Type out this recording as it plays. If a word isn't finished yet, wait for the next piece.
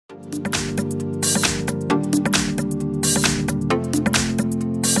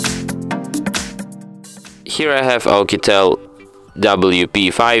Here I have OUKITEL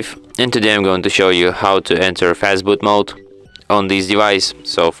WP5, and today I'm going to show you how to enter Fastboot mode on this device.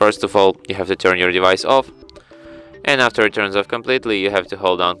 So first of all, you have to turn your device off, and after it turns off completely, you have to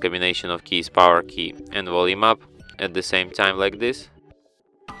hold down combination of keys, power key and volume up at the same time like this.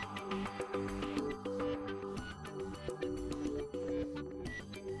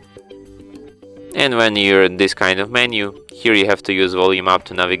 And when you're in this kind of menu, here you have to use volume up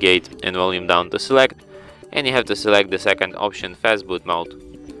to navigate and volume down to select, and you have to select the second option, Fastboot mode.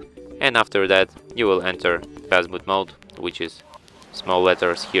 And after that you will enter Fastboot mode, which is small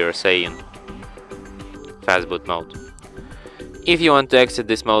letters here saying Fastboot mode. If you want to exit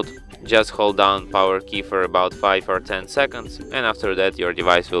this mode, just hold down power key for about 5 or 10 seconds, and after that your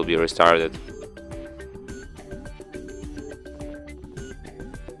device will be restarted.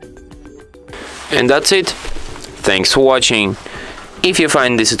 And that's it. Thanks for watching. If you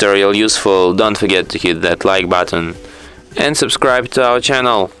find this tutorial useful, don't forget to hit that like button and subscribe to our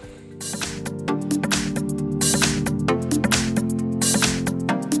channel.